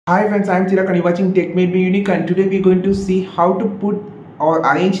Hi friends, I am Chirag and you're watching Tech Made Me Unique, and today we're going to see how to put or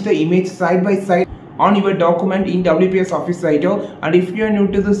arrange the image side by side on your document in WPS Office Writer. And if you are new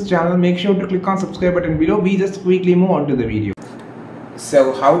to this channel, make sure to click on subscribe button below. We just quickly move on to the video.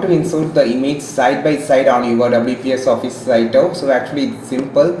 So how to insert the image side by side on your WPS Office Writer? So actually it's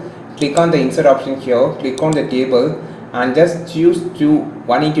simple. Click on the insert option here, click on the table and just choose to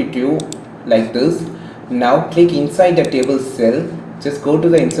 1 into 2 like this. Now click inside the table cell. Just go to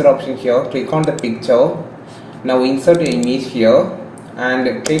the insert option here, click on the picture. Now insert the image here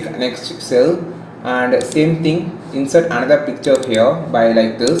and click next cell, and same thing, insert another picture here by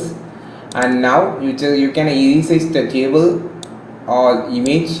like this. And now you can resize the table or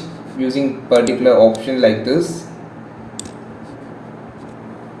image using particular option like this.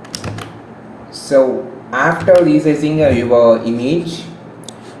 So after resizing your image,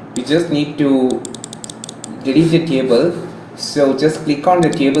 you just need to delete the table. So just click on the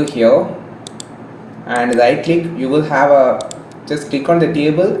table here and right click. You will have a, just click on the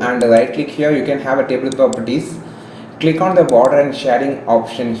table and right click here, you can have a table properties. Click on the border and shading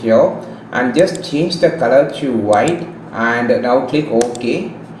option here and just change the color to white and now click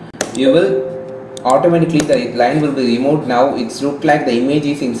OK. You will automatically, the line will be removed. Now it's look like the image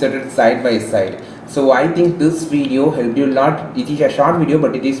is inserted side by side. So I think this video helped you a lot. It is a short video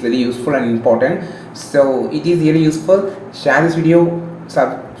but it is very useful and important. So it is really useful. Share this video,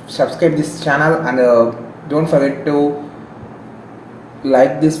 subscribe this channel, and don't forget to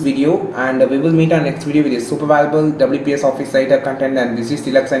like this video, and we will meet on next video with a super valuable WPS Office Writer content. And this is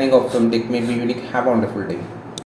Tilak signing off from Tech Made Me Unique. Have a wonderful day.